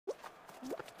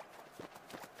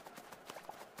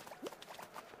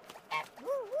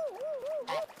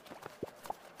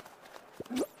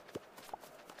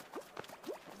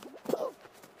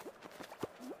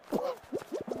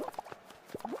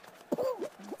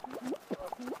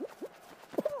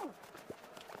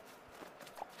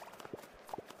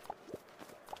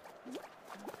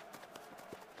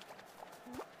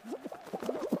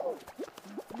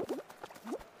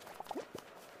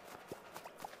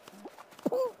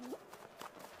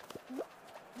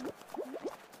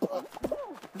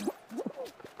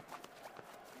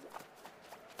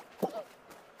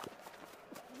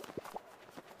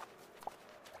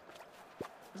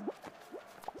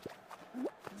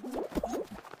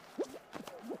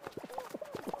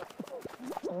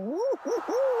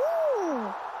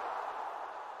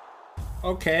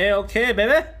Okay, okay,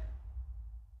 baby.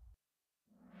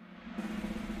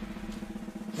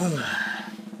 Oh.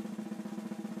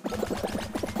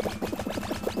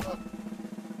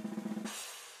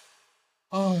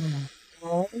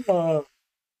 Oh.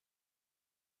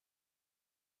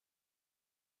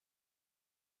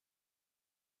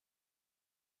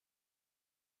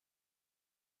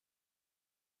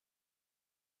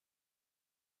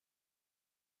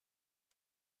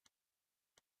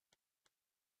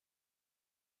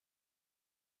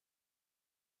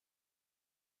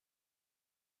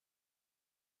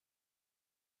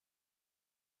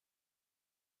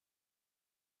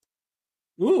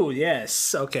 Ooh,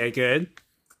 yes. Okay, good.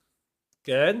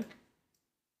 Good.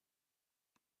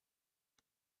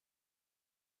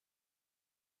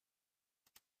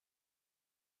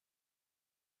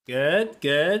 Good,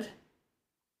 good.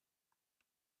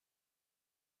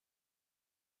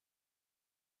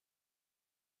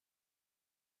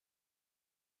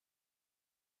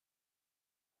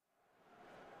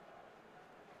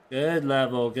 Good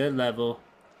level, good level.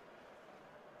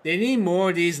 They need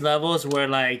more of these levels where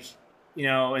like,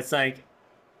 it's like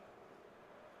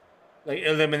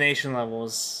elimination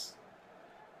levels.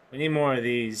 We need more of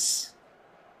these.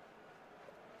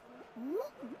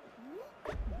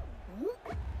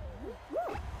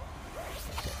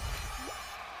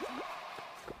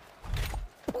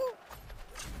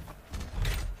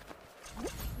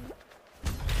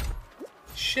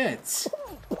 Shit.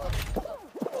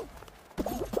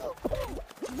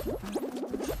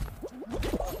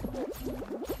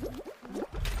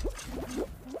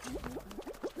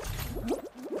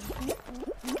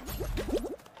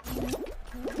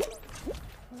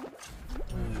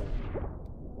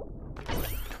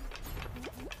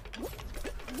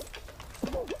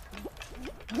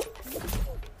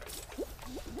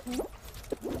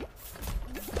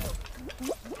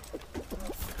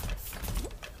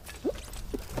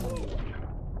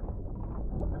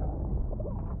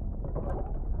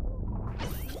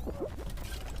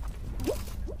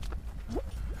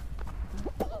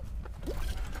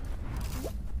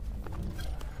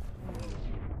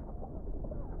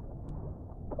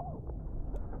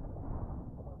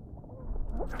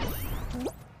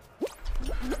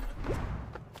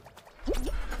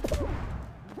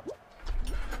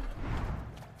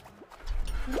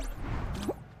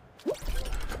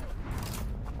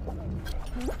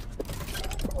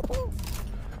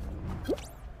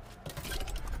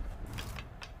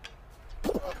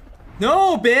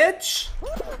 No, bitch!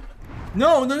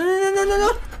 No, no, no, no, no, no,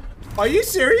 no! Are you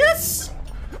serious?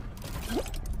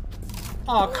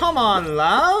 Oh, come on,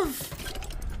 love!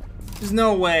 There's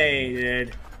no way,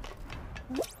 dude.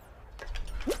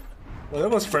 Well,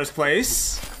 that was first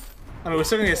place. I mean, we're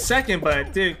still gonna get second,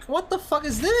 but dude, what the fuck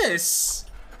is this?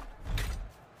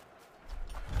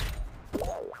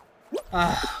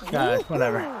 Ah, God,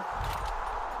 whatever.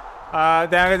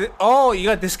 Oh, you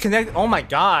got disconnected. Oh my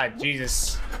God,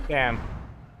 Jesus. Damn.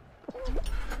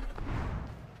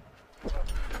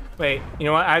 Wait, you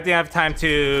know what? I think I have time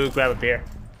to grab a beer.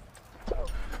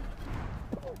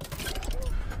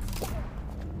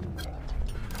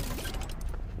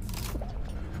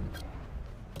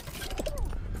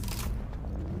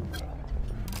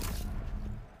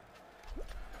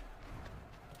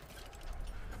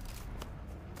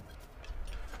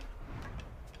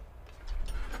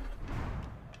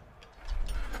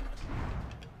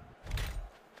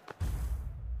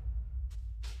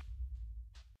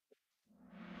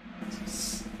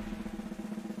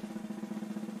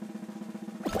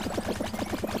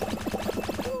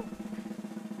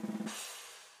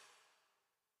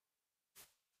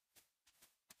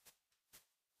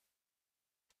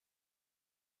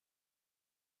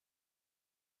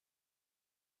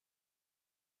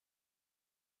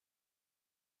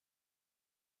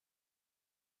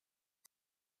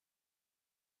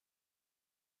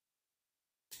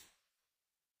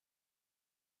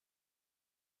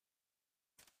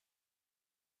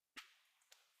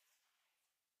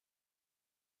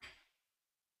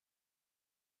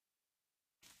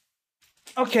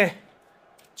 Okay.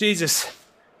 Jesus.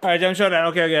 All right, jump showdown.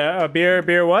 Okay, okay.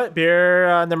 Beer what?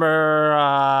 Beer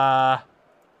number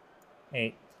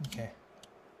 8. Okay.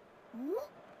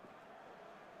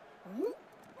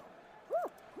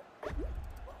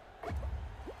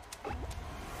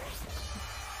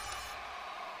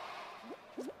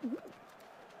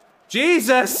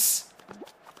 Jesus!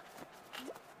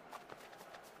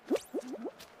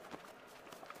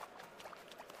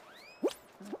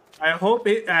 I hope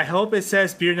it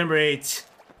says beer number 8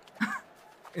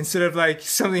 instead of like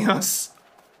something else.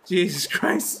 Jesus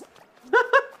Christ.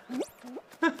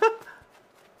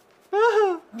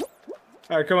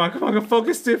 Alright, come on, come on,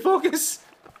 focus, dude, focus!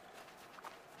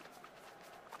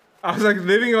 I was like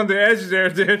living on the edge there,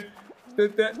 dude.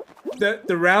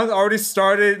 The round already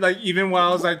started, like, even while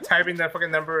I was like typing that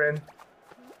fucking number in.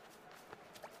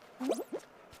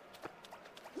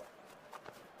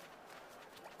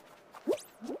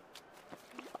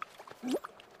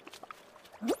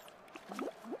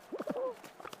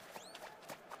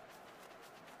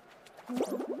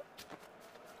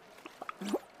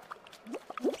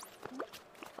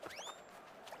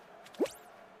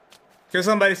 Kill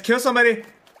somebody, kill somebody!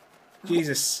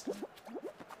 Jesus.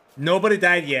 Nobody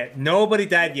died yet. Nobody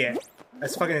died yet.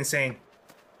 That's fucking insane.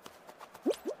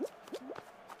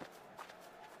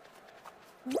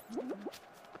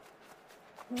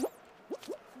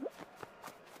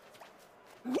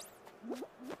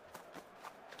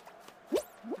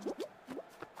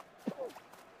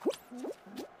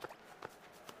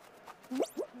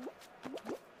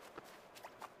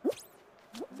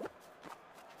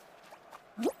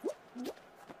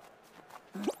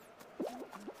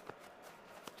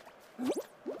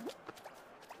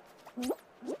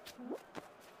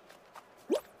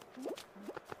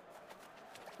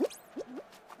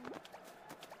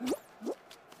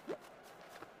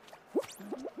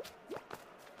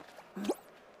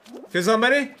 Kill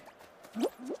somebody?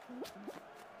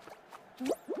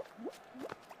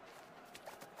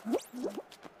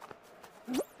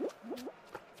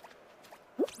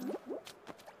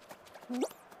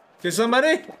 Kill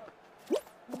somebody?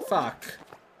 Fuck.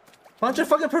 Bunch of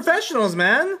fucking professionals,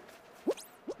 man.